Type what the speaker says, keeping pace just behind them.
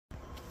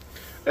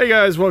Hey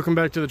guys, welcome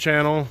back to the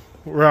channel.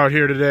 We're out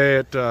here today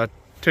at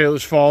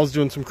Taylor's Falls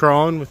doing some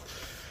crawling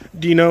with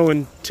Dino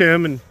and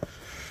Tim and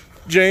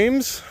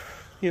James.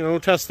 You know,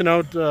 testing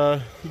out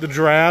the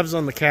dravs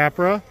on the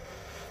capra.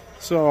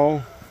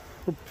 So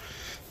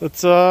let's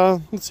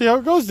see how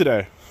it goes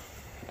today.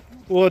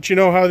 We'll let you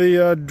know how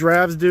the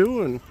dravs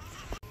do. And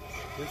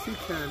yes, you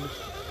can.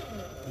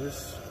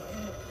 It's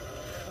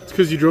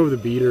because you drove the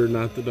beater,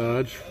 not the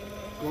Dodge.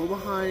 Go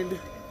behind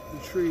the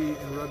tree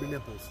and rub your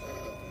nipples.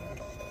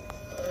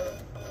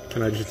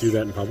 Can I just do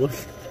that in public?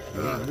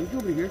 There's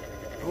nobody here.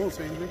 I won't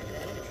say anything.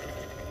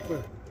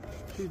 But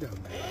she's down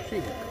there. She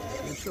ain't gonna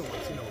and she'll want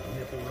to see no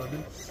nipple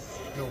rubbing,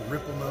 no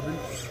ripple nubbing.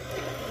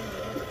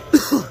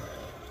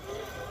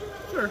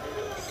 Sure.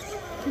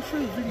 You show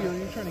the video and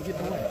you're trying to get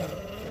in the way.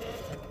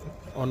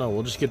 Oh no,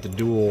 we'll just get the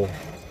dual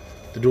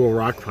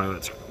rock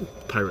pirates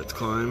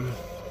climb.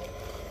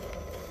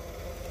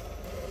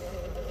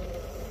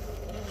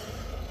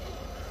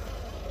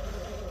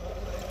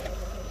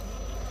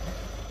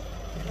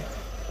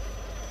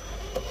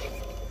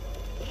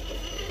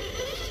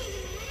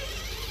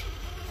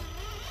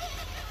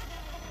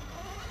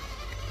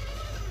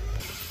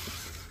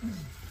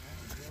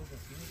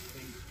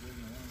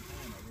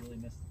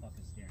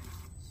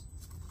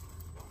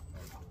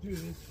 Dude,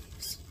 the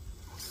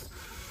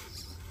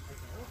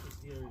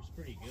steer's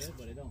pretty good,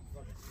 but it don't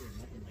fucking steer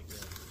nothing like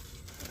this.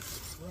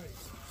 right.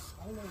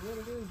 I don't know what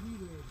it is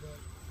either, but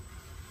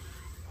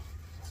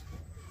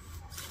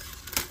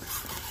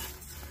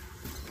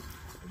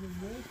and then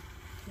this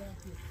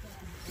tractor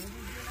fucking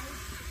overdrive.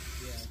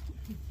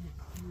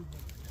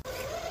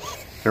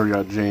 Here we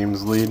got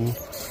James leading.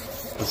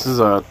 This is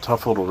a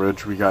tough little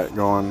ridge we got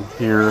going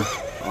here.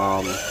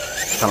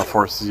 Kind of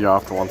forces you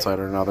off to one side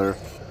or another.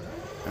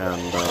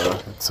 And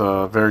it's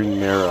very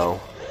narrow,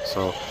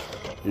 so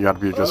you got to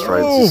be just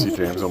right. You see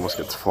James almost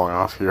gets flung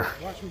off here.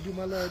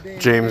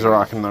 James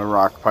rocking the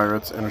Rock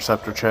Pirates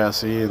Interceptor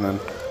chassis, and then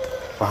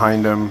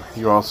behind him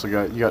you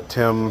got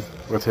Tim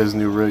with his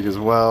new rig as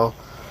well,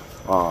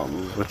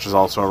 which is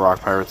also a Rock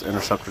Pirates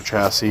Interceptor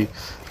chassis.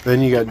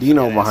 Then you got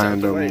Dino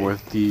behind him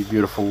with the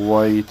beautiful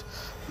white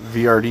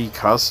VRD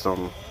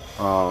Custom.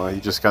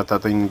 He just got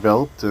that thing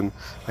built, and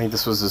I think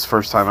this was his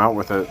first time out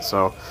with it,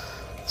 so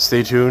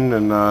stay tuned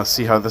and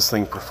see how this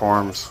thing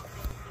performs.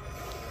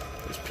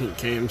 There's pink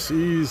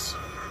KMCs.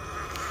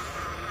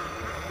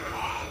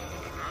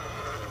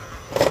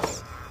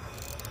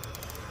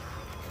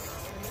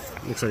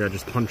 Looks like I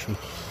just punched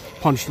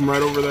him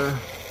right over there.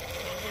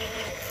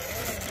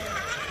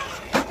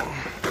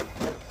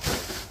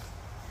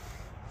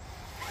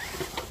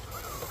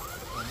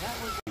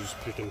 Just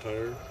picking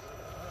tire.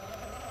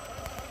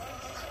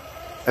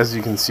 As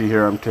you can see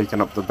here, I'm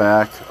taking up the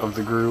back of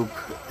the group,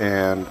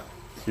 and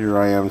here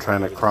I am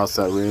trying to cross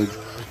that ridge.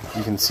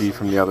 You can see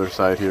from the other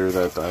side here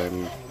that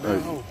I'm,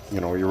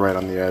 you're right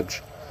on the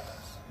edge,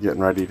 getting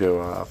ready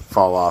to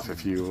fall off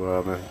if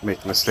you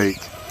make a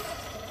mistake.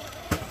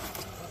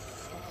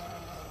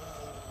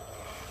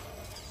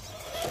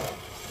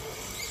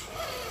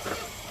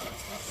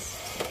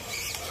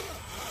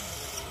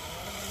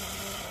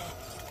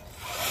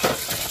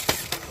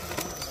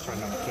 Try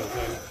not to kill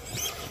him.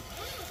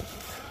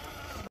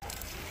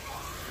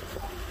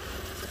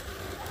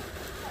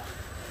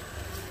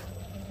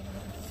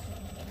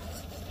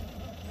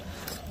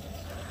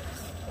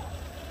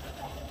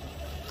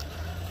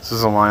 This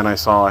is a line I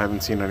saw I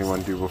haven't seen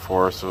anyone do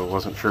before, so I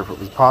wasn't sure if it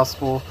was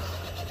possible.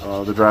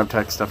 The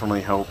dravtechs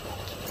definitely help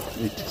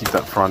to keep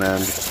that front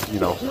end,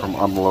 from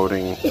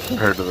unloading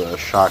compared to the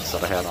shocks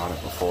that I had on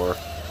it before.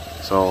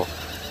 So,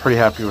 pretty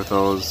happy with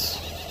those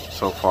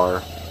so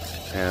far,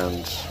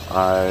 and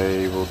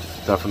I will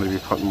definitely be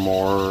putting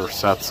more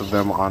sets of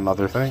them on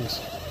other things.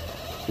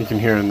 You can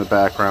hear in the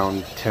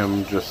background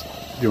Tim just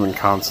doing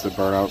constant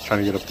burnouts,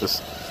 trying to get up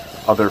this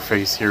other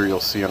face here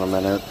you'll see in a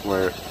minute,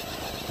 where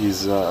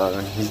he's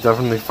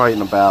definitely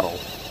fighting a battle.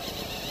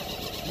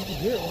 You can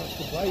hear it wants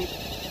to bite.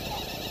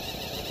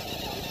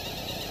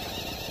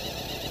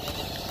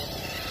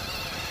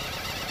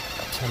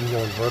 I'm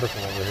going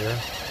vertical over here.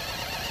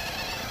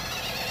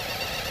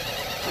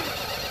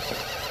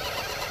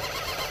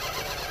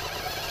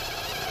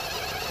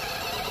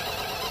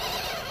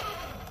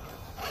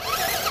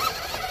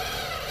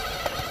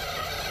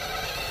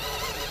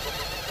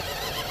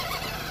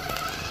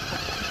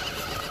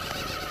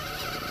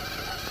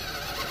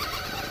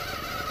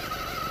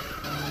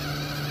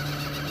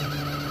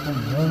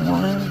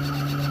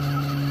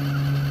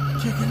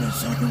 Chicken a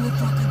second, we're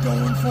fucking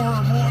going for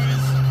it,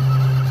 boys.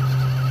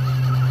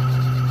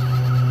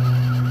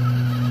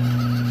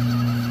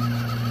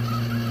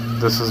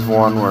 This is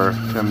one where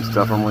Tim's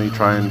definitely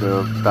trying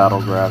to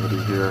battle gravity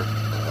here,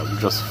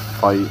 just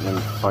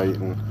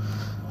fighting.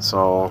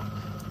 So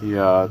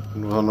Yeah,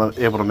 well, not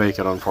able to make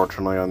it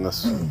unfortunately on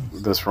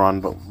this run,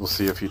 but we'll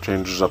see if he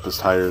changes up his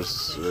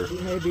tires or,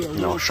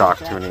 you know, shock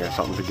tuning or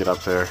something to get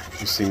up there.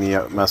 You see me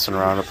messing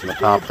around up in the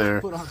top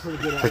there,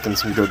 picking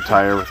some good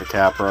tire with the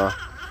Capra,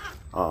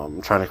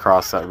 trying to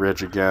cross that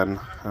ridge again.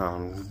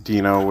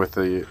 Dino with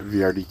the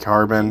VRD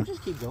Carbon,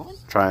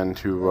 trying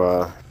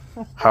to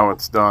how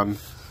it's done.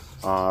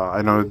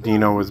 I know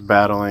Dino was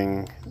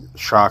battling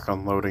shock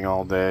unloading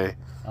all day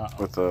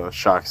with the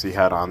shocks he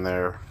had on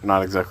there.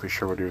 Not exactly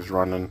sure what he was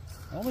running.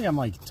 I don't think I'm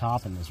like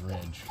topping this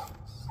ridge.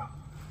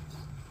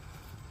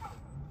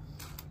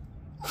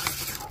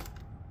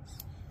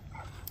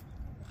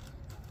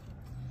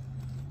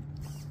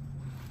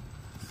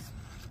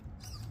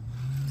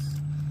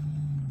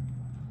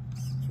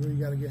 That's where you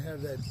gotta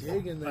have that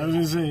dig in there. I was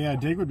gonna say, yeah,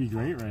 dig would be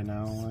great right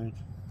now. Like,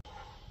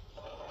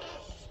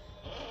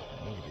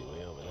 I need to be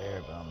way over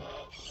there, but I'm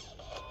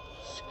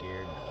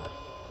scared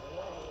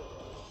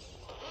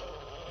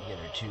to get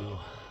her too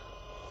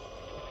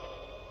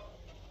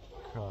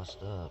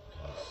crossed up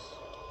because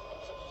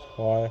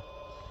why?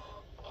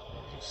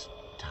 they're just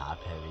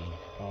top heavy.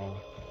 Oh.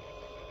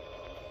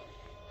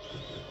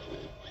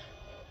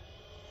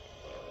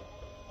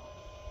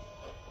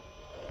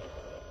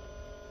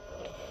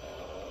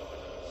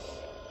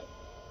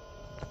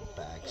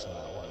 Back's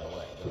not wanting to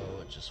let go,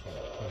 it just want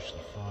to push the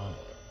front.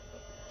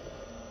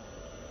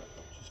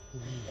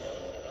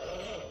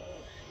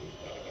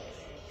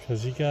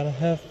 Because you gotta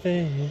have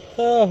faith.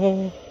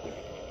 Oh.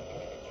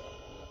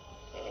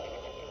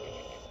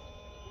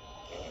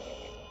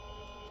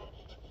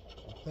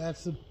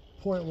 That's the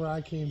point where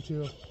I came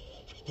to,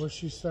 where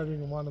she's starting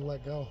to want to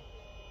let go.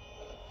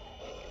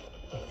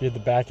 Get the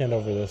back end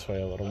over this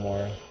way a little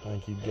more. I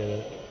think you'd get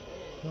it.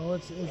 No,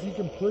 it's if you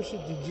can push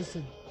it to just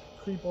to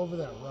creep over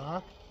that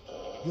rock,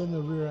 then the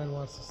rear end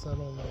wants to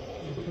settle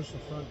and you push the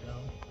front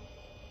down.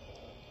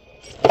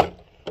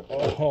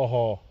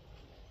 Oh.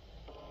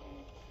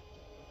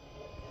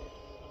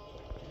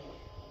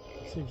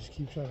 So just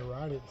keep trying to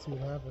ride it and see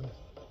what happens.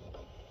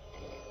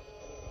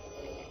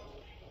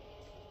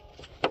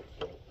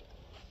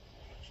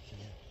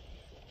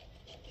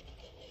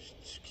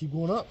 Just keep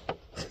going up.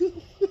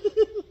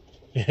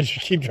 Yeah,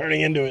 just keep turning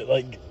into it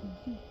like.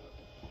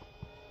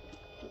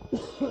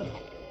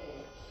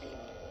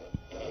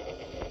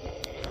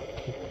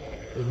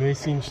 It may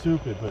seem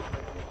stupid, but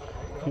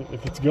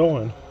if it's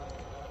going.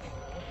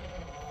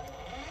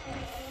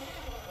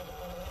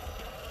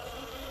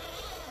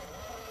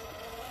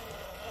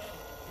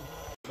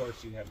 Of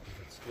course, you have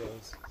different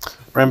skills.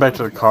 Ran back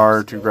to the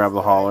car to grab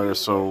the hauler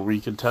so we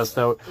could test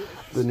out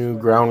the new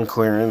ground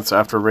clearance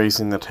after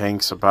raising the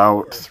tanks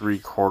about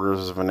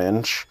 3/4 of an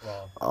inch.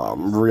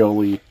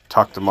 Really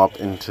tucked them up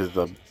into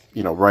the,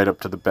 right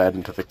up to the bed,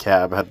 into the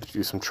cab. Had to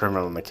do some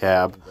trimming on the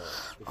cab.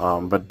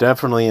 But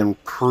definitely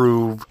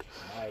improved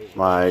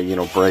my,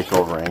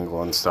 breakover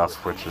angle and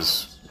stuff, which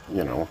is,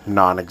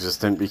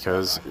 non-existent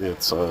because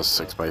it's a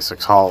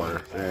 6x6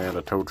 hauler and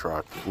a tow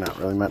truck. Not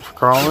really meant for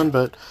crawling,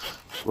 but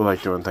we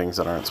like doing things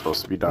that aren't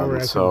supposed to be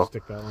done. So,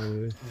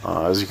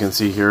 as you can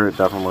see here, it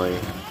definitely,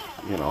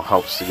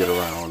 helps to get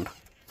around.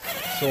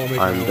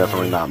 I'm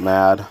definitely not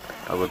mad.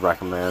 I would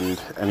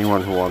recommend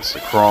anyone who wants to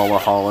crawl a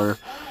hauler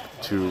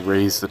to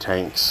raise the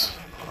tanks,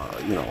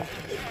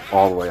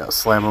 all the way up,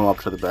 slam them up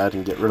to the bed,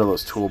 and get rid of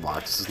those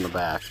toolboxes in the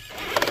back.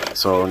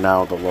 So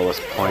now the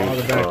lowest point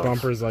the back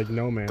bumper is like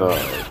no man. The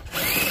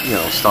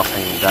stuff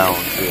hanging down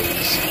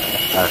is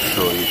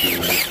actually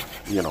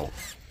the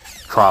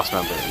cross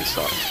member and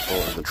stuff,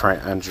 or the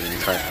engine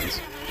and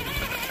trans.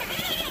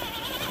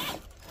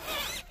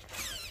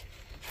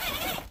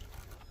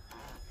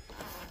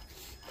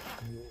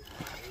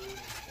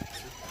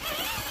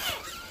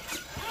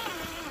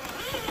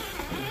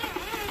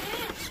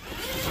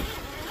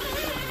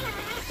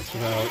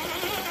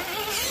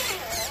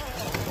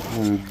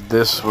 And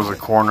this was a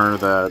corner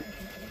that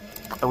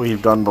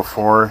we've done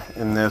before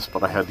in this,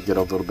 but I had to get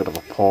a little bit of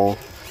a pull.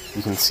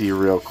 You can see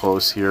real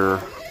close here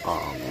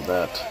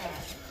that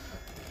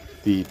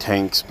the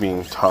tanks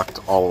being tucked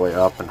all the way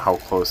up and how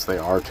close they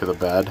are to the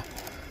bed.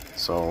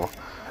 So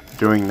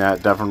doing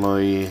that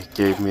definitely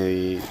gave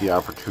me the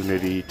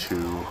opportunity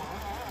to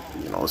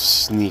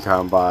sneak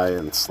on by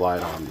and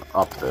slide on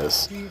up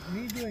this.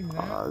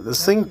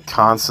 This thing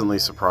constantly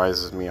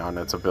surprises me on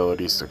its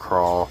abilities to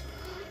crawl.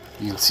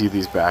 You can see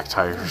these back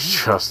tires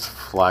just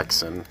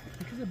flexing.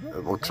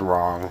 It looks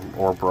wrong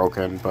or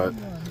broken, but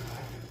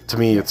to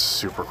me it's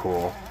super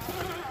cool.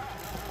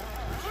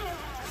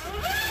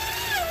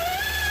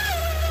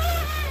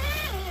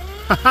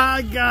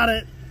 I got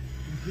it.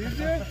 Did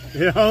you?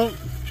 Yeah.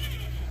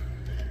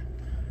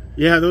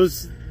 Yeah,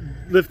 those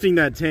lifting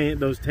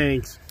those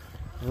tanks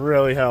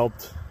really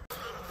helped.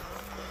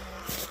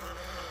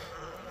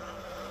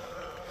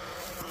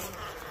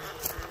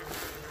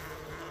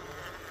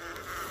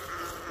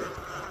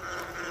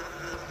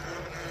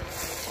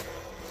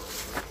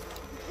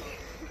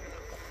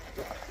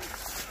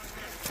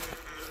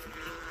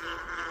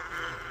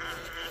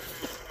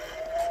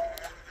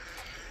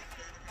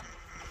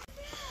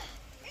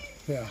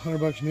 Yeah,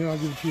 $100 new. I'll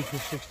give it to you for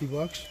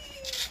 $60.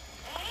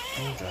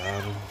 Oh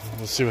God,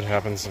 we'll see what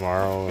happens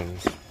tomorrow and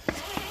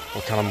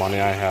what kind of money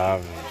I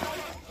have.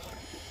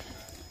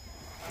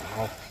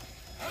 I'll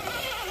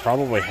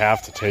probably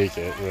have to take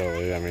it,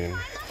 really. I mean,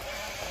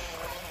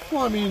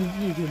 well,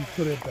 you can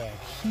put it back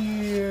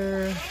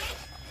here.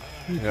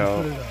 You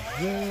can put it up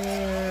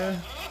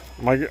there.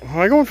 Am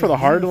I going for the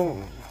hard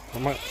one?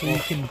 so you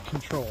can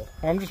control.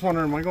 I'm just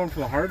wondering, am I going for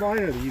the hard line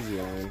or the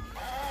easy line?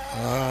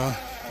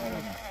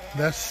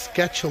 That's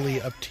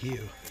sketchily up to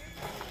you.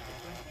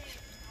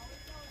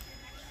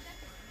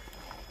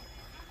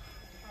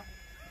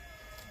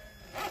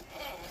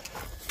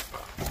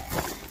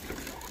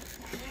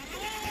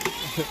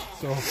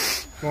 So,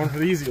 going for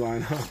the easy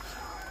line, huh?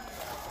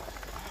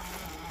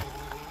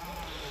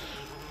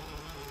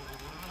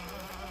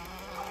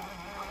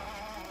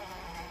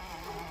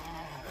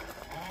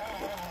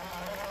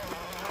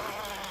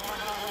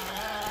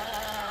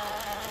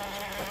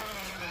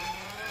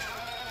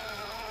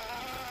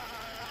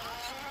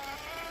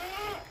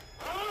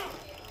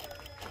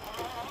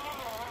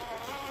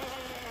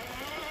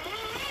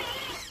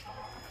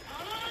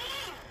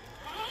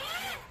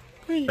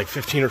 Like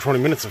 15 or 20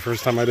 minutes the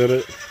first time I did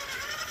it.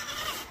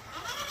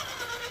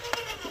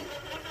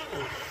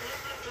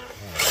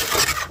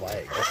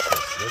 Flag.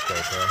 That's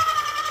right there.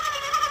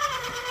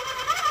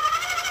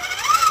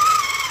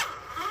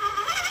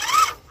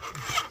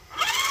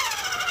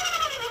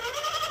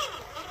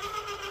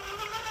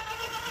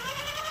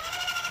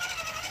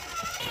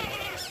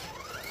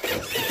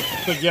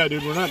 Like, yeah,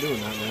 dude, we're not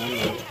doing that,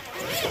 man. Like,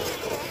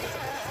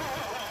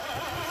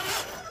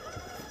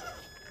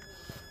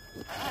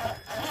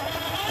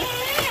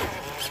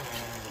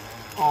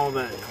 all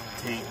that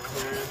tank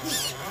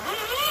clearance.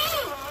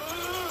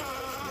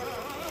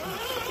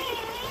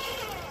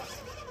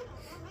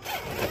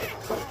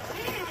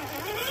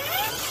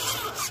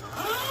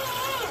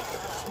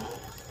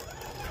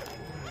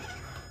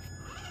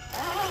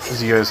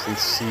 As you guys can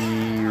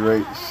see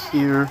right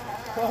here,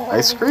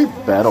 I scrape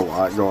bed a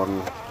lot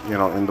going, you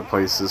know, into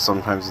places.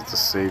 Sometimes it's a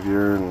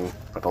savior,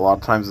 but a lot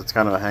of times it's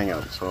kind of a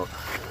hangout. So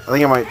I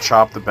think I might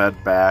chop the bed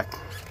back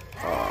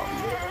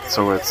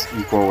so it's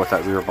equal with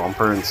that rear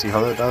bumper and see how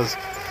that does.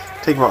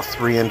 Take about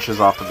 3 inches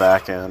off the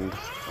back end.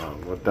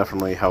 Would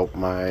definitely help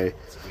my,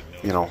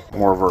 you know,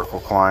 more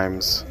vertical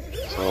climbs.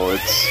 So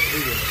it's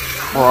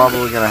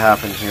probably going to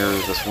happen here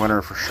this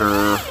winter for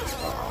sure.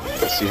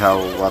 We'll see how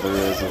weather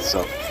is and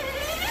stuff.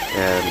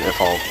 And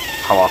how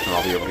often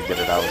I'll be able to get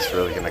it out is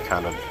really going to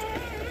kind of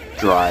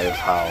drive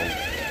how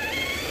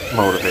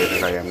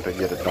motivated I am to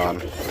get it done.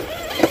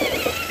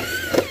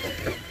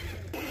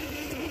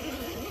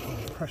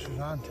 Pressure's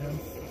on, Tim.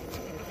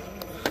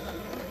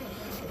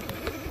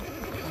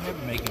 I'm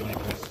never making my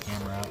press the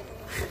camera out.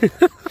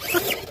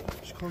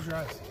 Just close your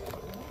eyes.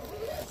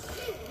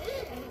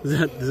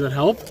 Does that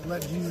help?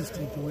 Let Jesus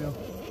take the wheel. I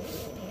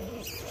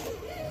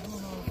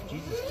don't know if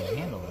Jesus can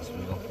handle this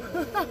wheel.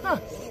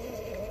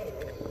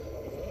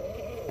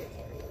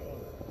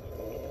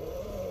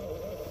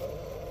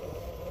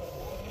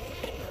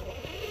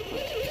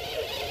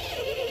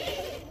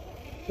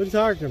 What are you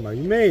talking about?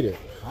 You made it.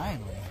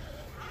 Finally.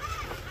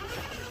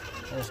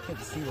 I just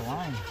couldn't see the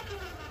line.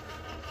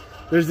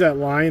 There's that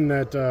line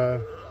that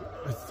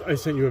I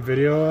sent you a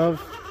video of.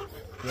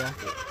 Yeah.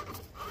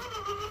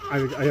 I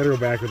gotta go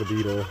back with a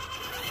beetle.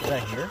 Is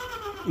that here?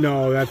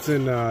 No, that's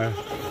in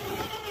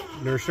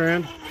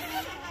Nurstrand.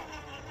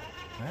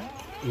 Where?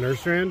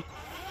 Nurstrand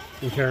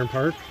in Karen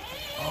Park.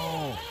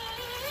 Oh.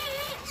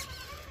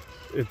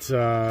 It's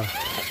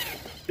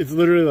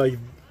literally like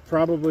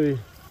probably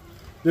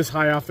this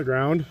high off the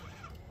ground.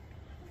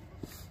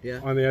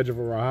 Yeah. On the edge of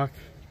a rock,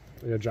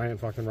 like a giant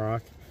fucking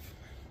rock,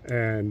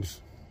 and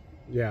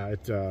yeah,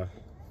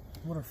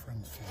 What are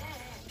friends for?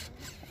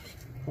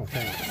 Oh,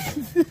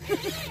 thanks.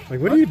 Like,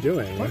 what are you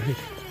doing? Like,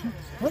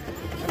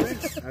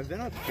 I've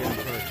been up here in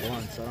Park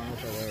once. I don't know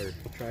if I've ever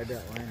tried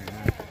that line or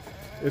not.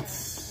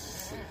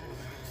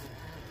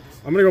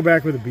 I'm gonna go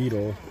back with a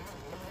beetle,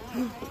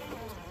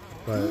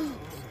 but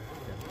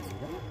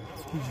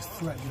You just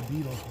threatened the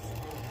beetle.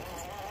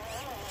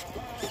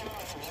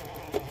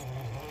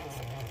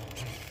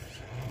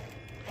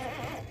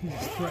 You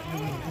just threatened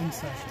it with an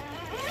insect.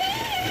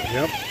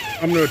 yep,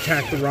 I'm gonna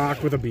attack the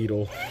rock with a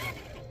beetle.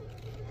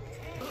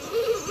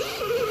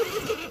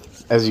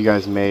 As you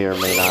guys may or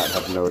may not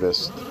have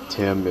noticed,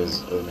 Tim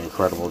is an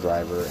incredible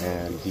driver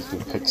and he can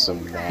pick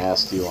some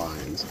nasty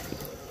lines.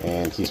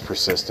 And he's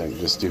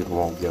persistent. This dude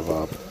won't give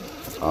up,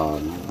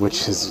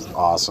 which is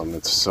awesome.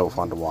 It's so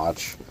fun to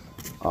watch.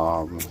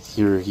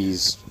 Here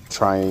he's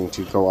trying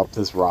to go up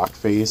this rock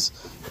face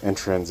and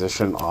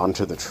transition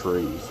onto the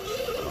tree,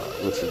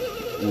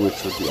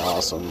 which would be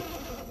awesome.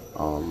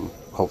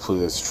 Hopefully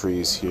this tree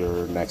is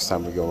here next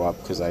time we go up,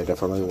 because I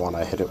definitely want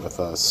to hit it with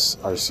a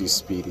RC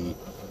Speedy.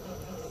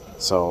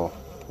 So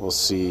we'll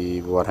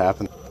see what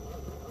happens.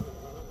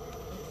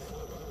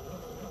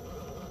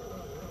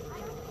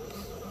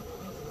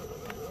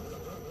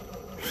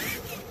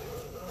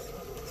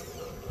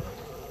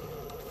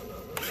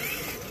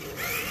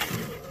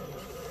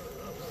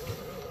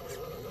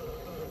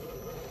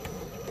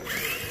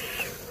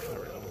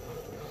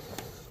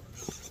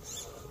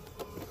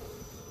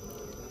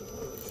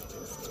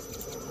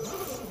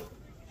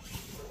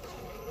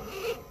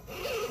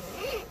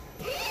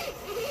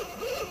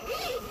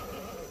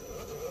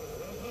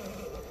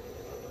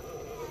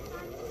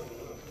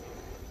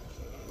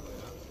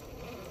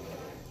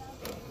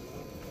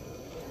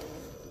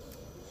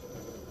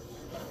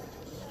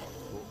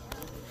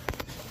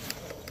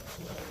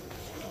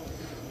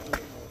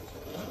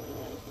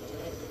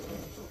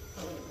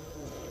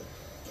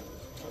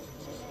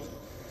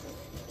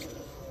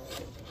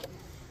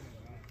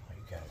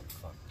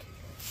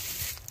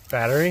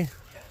 Battery?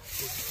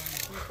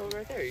 Pull it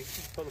right there. You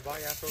can pull the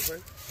body off real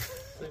quick.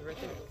 Leave it right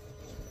there.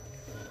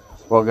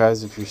 Well,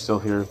 guys, if you're still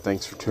here,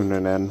 thanks for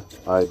tuning in.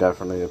 I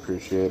definitely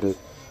appreciate it.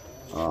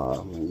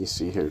 You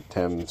see here,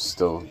 Tim's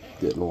still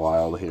getting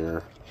wild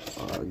here,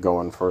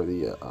 going for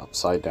the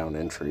upside down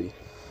entry.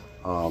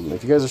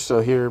 If you guys are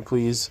still here,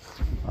 please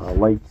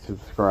like,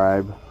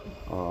 subscribe,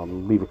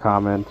 leave a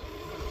comment.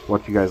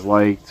 What you guys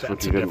liked,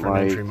 what you didn't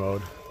like. Entry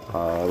mode.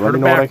 Let me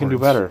know what I can do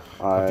better.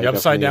 I the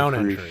upside definitely down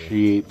entry.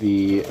 appreciate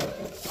the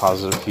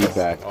positive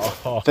feedback.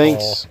 Oh.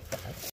 Thanks.